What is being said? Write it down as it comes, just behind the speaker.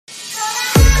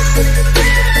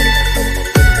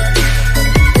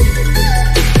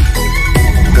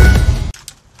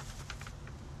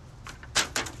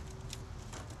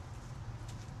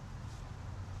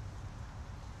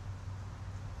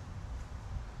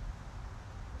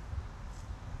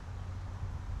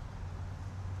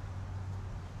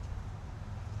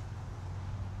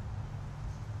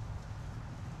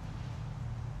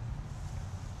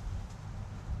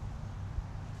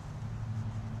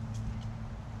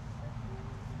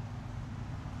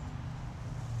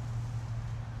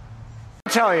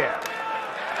tell you,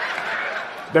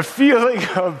 the feeling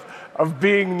of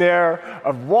being there,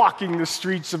 of walking the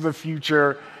streets of the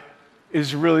future,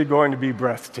 is really going to be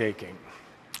breathtaking.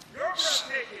 You're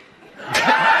breathtaking.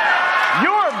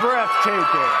 You're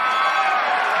breathtaking.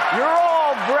 You're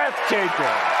all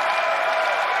breathtaking.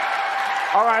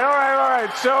 All right.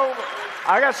 So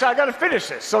I got to finish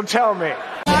this. So tell me.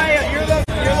 Maya, you're the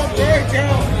bird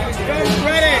girl. Good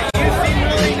credit. You seem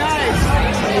really nice.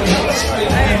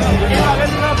 Hey, this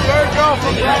is the bird girl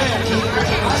from Reddit.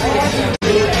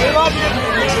 We love you.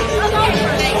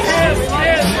 Kiss,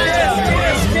 kiss,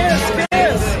 kiss, kiss,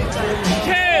 kiss,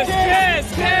 kiss,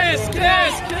 kiss, kiss,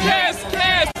 kiss, kiss,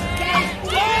 kiss.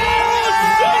 Oh,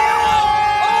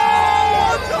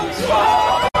 what the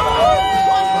fuck?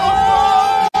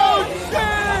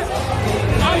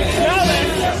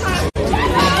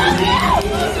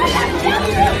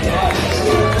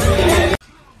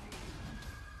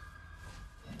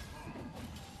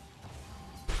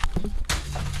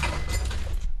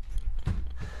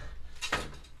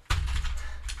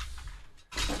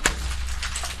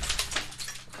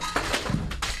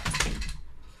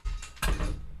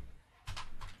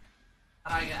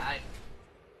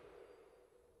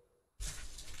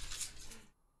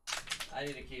 I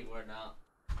need a keyboard now.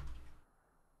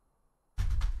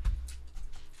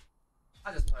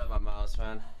 I just play with my mouse,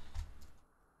 man.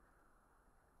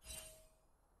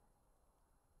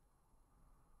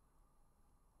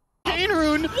 Cane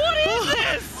rune! What is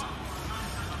this?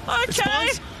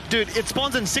 Okay. Dude, it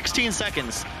spawns in 16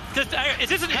 seconds. Is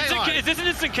this an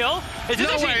instant kill? Is this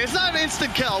No actually, way, it's not an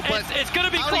instant kill, but it's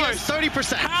gonna be close.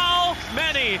 30%. How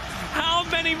many?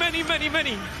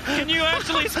 Many? Can you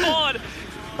actually spawn?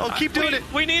 Oh, keep doing it.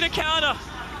 We need a counter.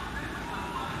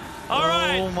 All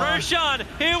right, Roshan,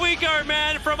 here we go,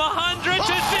 man. From 100 to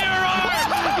 0.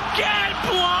 Get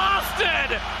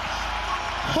blasted!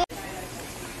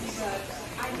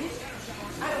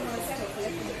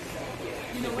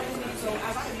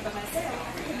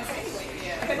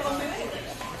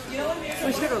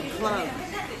 We should have club.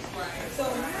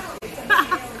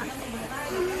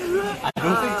 I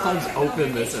don't think clubs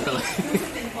open this early.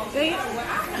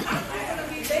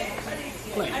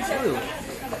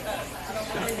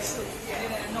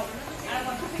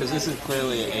 Because this is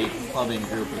clearly a clubbing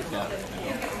group of chat right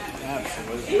now.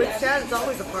 Absolutely. With chat, it's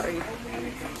always a party.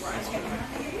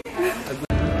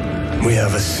 We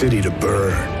have a city to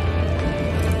burn.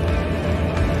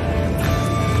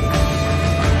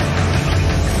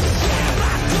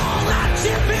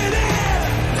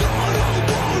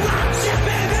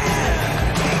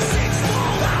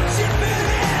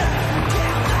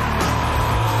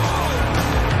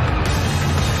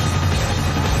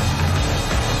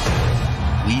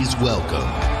 Please welcome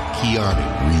Keanu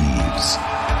Reeves.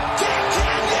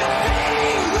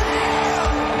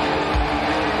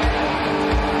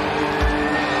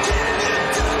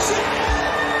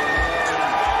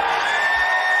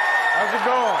 How's it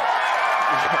going?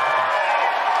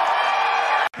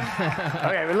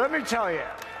 Okay, but let me tell you,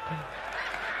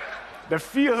 the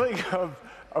feeling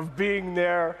of being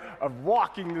there, of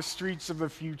walking the streets of the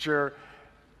future,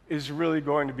 is really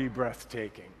going to be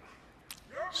breathtaking.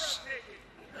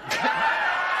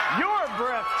 You're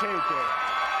breathtaking.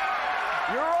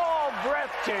 You're all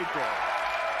breathtaking.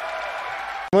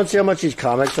 You want to see how much these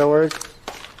comics are worth?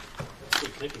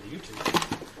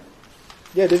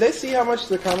 Yeah, did they see how much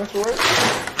the comics were worth?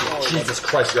 Oh, Jesus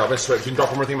Christ, yo, I swear, if you can drop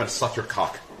one more thing, I'm gonna suck your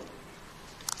cock.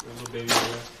 Little baby boy.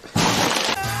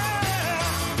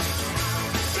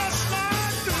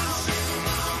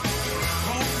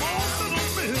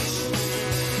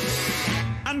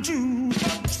 And do a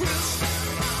twist.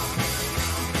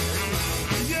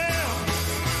 Yeah.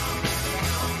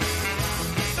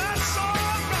 That's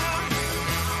alright.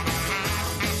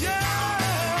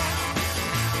 Yeah.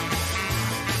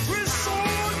 Twist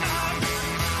all night.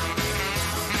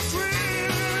 Twist.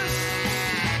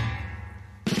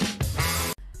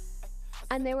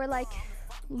 And they were like,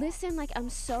 listen, like, I'm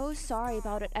so sorry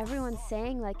about it. Everyone's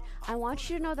saying, like, I want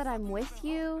you to know that I'm with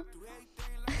you.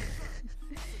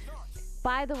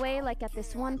 By the way, like, at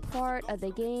this one part of the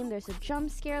game, there's a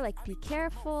jump scare, like, be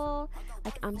careful.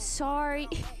 Like, I'm sorry. It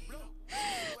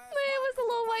was a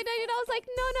little white-eyed, and I was like,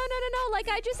 no, like,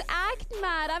 I just act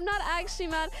mad. I'm not actually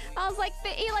mad. I was like,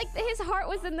 his heart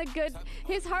was in a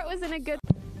good.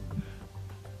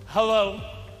 Hello,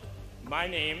 my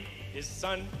name is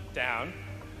Sundown.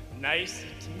 Nice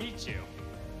to meet you.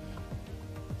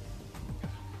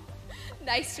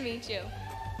 Nice to meet you.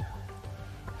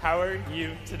 How are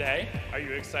you today? Are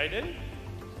you excited?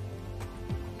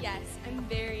 Yes, I'm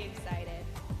very excited.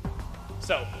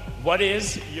 So, what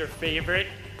is your favorite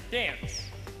dance?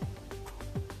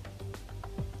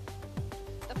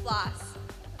 Floss.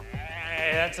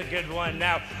 Hey, that's a good one.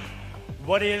 Now,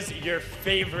 what is your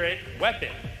favorite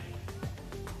weapon?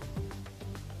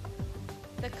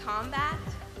 The combat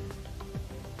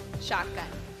shotgun.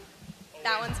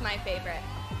 That one's my favorite.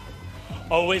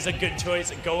 Always a good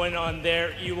choice going on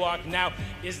there, Ewok. Now,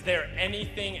 is there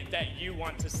anything that you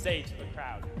want to say to the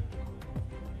crowd?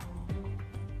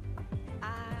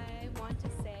 I want to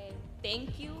say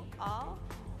thank you all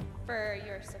for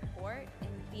your support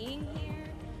and being here.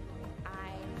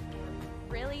 I'm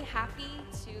really happy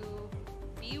to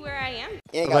be where I am.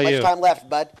 You ain't got much time left,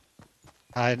 bud.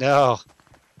 I know.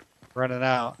 Running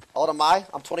out. How old am I?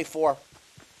 I'm 24.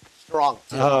 Strong,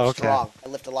 too. Oh, okay. Strong. I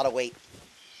lift a lot of weight.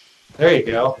 There you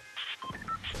go.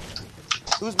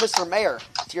 Who's Mr. Mayor?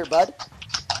 It's your bud?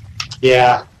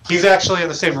 Yeah, he's actually in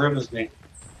the same room as me.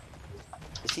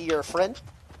 Is he your friend?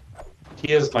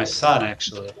 He is my son,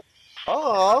 actually.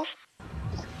 Oh.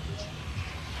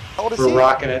 How old is We're he?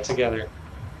 rocking it together.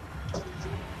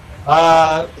 You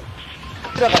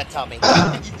don't gotta tell me.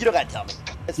 You don't gotta tell me.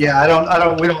 Yeah,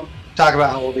 we don't talk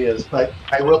about how old he is, but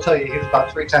I will tell you he's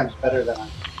about 3 times better than I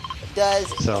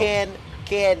am.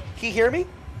 Can he hear me?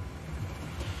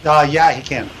 Yeah, he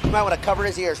can. You might want to cover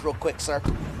his ears real quick, sir.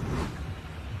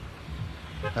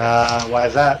 Why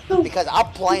is that? Because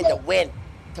I'm playing to win.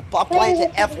 I'm playing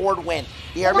to F-word win.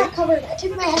 You hear me?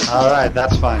 Alright,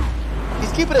 that's fine.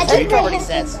 He's keeping his head covered, he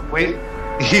says. Wait,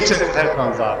 he took his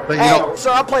headphones off. But Hey, you know,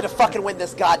 sir, I'm playing to fucking win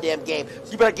this goddamn game.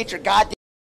 So you better get your goddamn...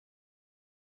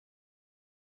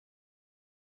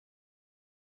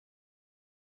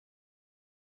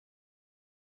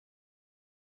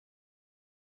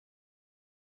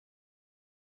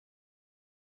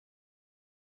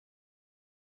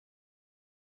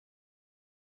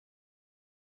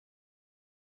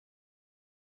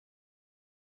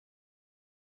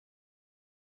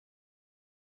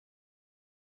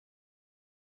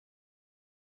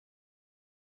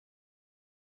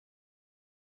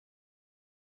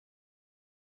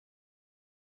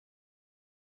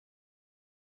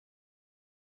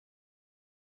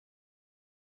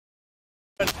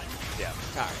 Yeah.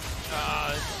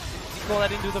 Alright. Did you call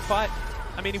that into the fight?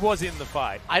 I mean, he was in the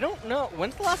fight. I don't know.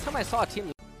 When's the last time I saw a team?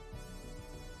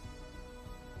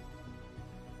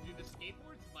 Dude, the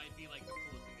skateboards might be like the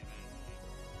coolest thing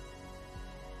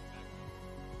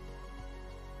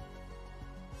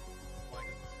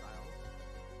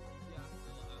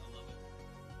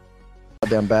they've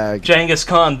Goddamn bag. Genghis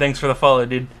Khan, thanks for the follow,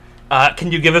 dude.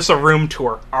 Can you give us a room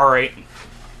tour? Alright.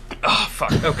 Oh,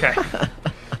 fuck. Okay.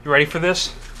 You ready for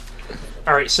this?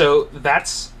 Alright, so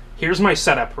here's my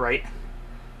setup, right?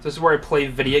 This is where I play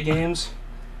video games.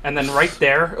 And then right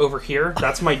there, over here,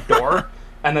 that's my door.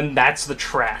 And then that's the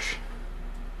trash.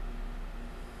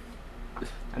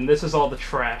 And this is all the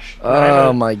trash.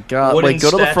 Oh my god. Wait,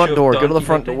 go to the front door. Go to the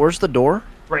front door. Where's the door?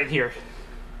 Right here.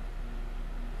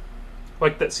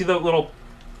 Like that. See the little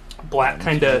black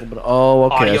kind of Oh,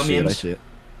 okay. audio I see memes? it. I see it.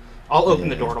 I'll open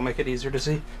the door. It'll make it easier to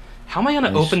see. How am I going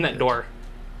to open that door?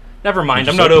 Never mind.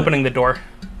 Just I'm not open opening the door.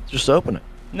 Just open it.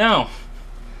 No.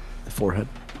 The forehead.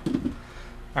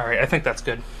 Alright, I think that's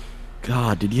good.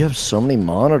 God, did you have so many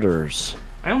monitors?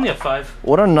 I only have 5.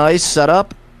 What a nice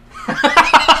setup.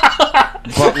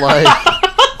 But like,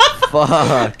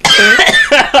 fuck.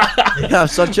 You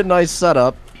have such a nice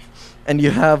setup, and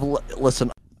you have,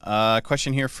 listen.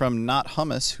 Question here from Not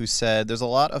Hummus, who said, there's a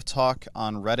lot of talk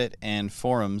on Reddit and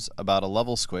forums about a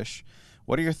level squish.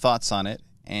 What are your thoughts on it,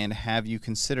 and have you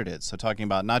considered it? So talking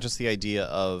about not just the idea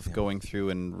of going through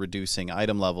and reducing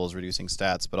item levels, reducing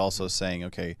stats, but also saying,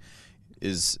 okay,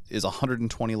 is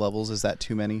 120 levels, is that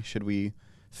too many? Should we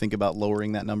think about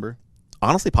lowering that number?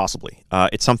 Honestly, possibly.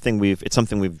 It's something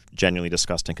we've genuinely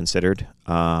discussed and considered.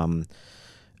 Because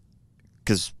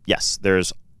yes,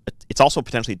 it's also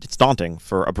potentially daunting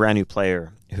for a brand new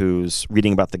player who's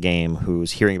reading about the game,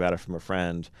 who's hearing about it from a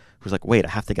friend, who's like, wait, I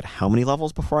have to get how many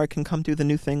levels before I can come do the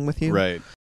new thing with you? Right.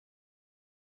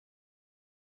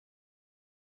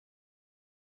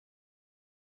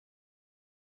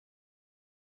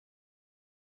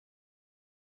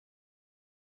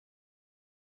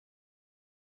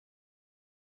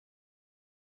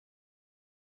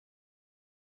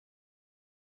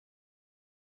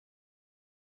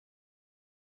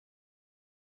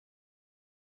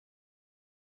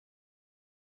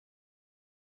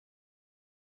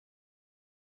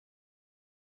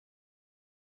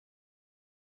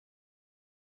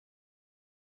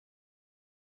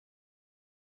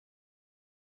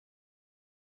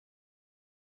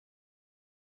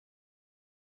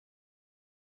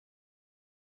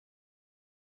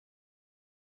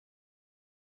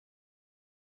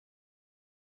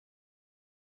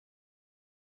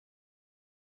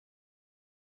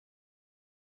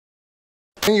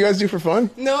 Anything you guys do for fun?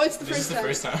 No, it's the This first is the time.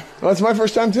 first time. Well, it's my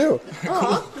first time too.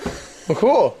 Well,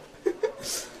 cool.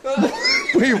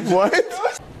 Wait,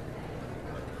 what?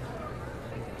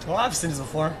 Well, I've seen this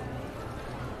before.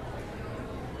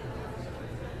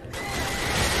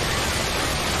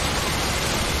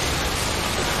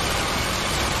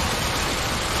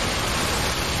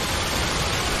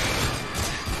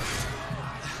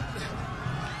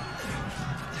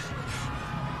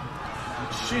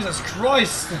 Jesus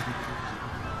Christ!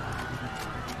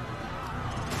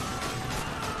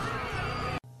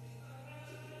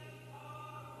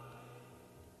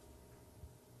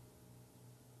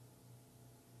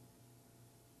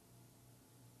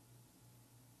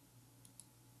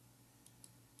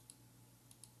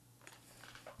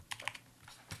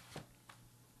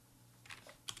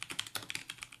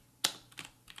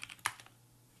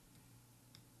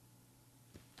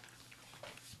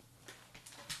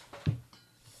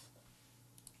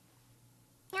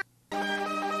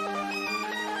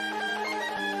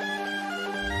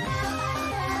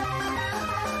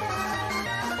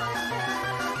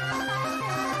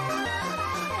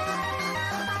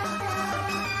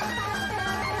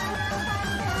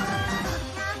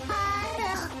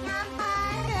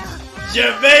 You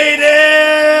made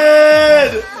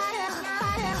it!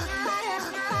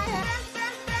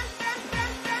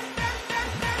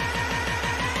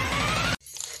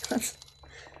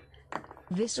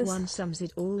 This one sums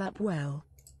it all up well.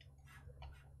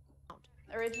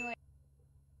 Originally.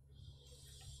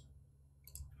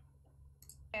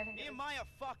 Me and Maya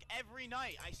fuck every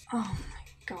night. Oh my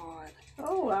god.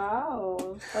 Oh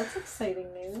wow. That's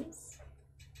exciting news.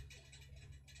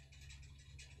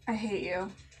 I hate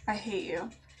you. I hate you.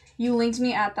 You linked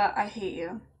me at that. I hate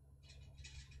you.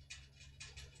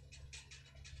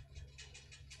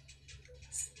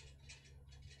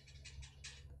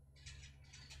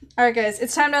 Alright guys,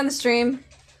 it's time to end the stream.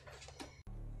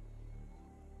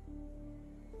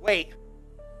 Wait.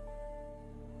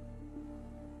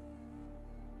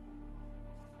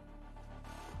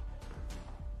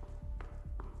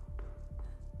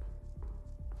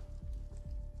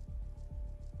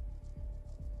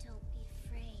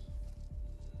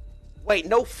 Wait,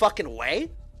 no fucking way?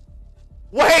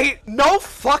 Wait, no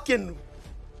fucking...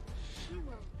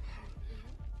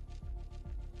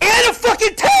 And a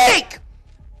fucking tank!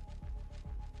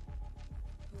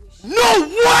 No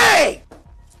way!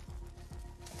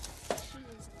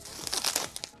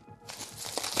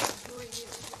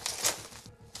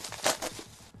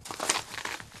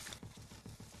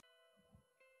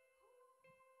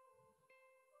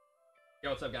 Yo,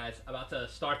 what's up, guys? About to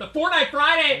start the Fortnite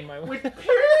Friday with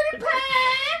PewDiePie.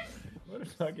 What a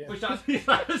fucking... Push on these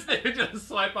levers there, just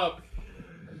swipe up.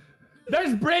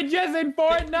 There's bridges in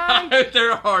Fortnite!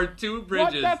 There are 2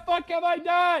 bridges. What the fuck have I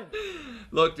done?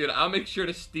 Look, dude, I'll make sure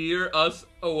to steer us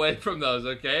away from those,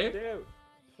 okay? Dude,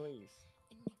 please.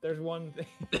 There's one thing.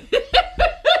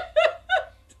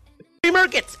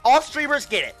 All streamers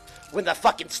get it. When the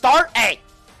fucking start, hey,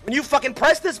 when you fucking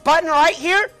press this button right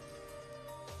here,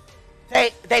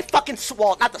 they fucking,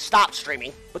 well, not to stop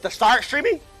streaming, but to start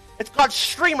streaming, it's called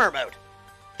streamer mode.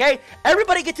 Okay?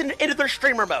 Everybody gets into their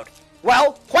streamer mode.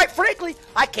 Well, quite frankly,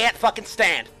 I can't fucking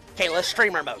stand. Okay, let's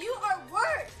streamer mode. You are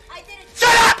worse. I didn't. Shut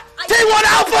up! T1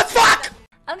 Alpha, fuck!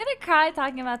 I'm gonna cry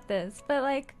talking about this, but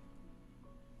like,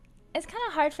 it's kind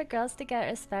of hard for girls to get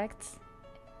respect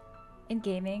in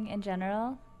gaming in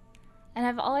general. And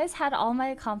I've always had all my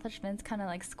accomplishments kind of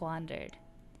like squandered,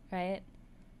 right?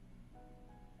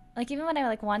 Like even when I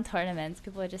like won tournaments,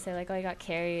 people would just say like, oh, I got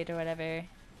carried or whatever.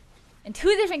 In 2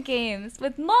 different games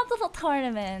with multiple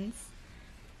tournaments.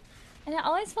 And it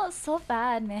always felt so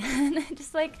bad, man.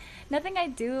 Just like, nothing I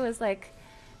do is like,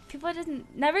 people just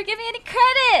never give me any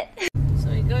credit. So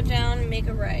we go down and make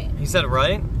a right. He said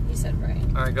right? He said right.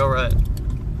 Alright, go right.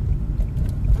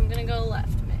 I'm gonna go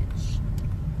left, Mitch.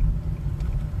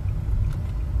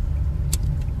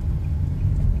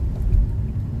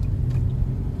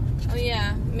 Oh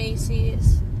yeah,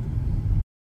 Macy's.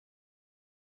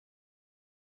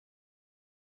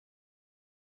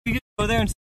 You can go there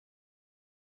and...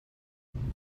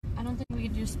 I don't think we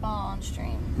could do spa on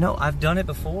stream. No, I've done it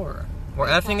before. We're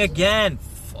effing again.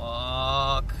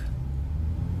 Fuck.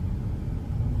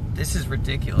 This is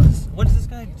ridiculous. What is this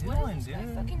guy doing, What is this guy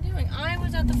fucking doing? I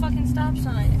was at the fucking stop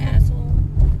sign, asshole.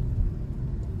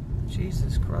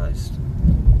 Jesus Christ.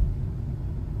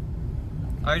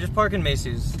 Alright, just park in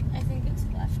Macy's. I think it's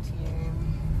left here.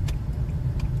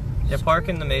 Yeah, park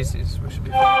in the Macy's. We should be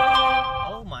fine.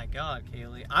 Oh my god,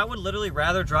 Kaylee. I would literally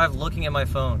rather drive looking at my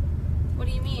phone. What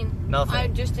do you mean? Nothing. I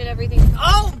just did everything.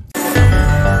 Oh!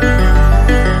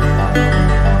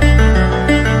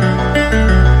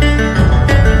 Bye.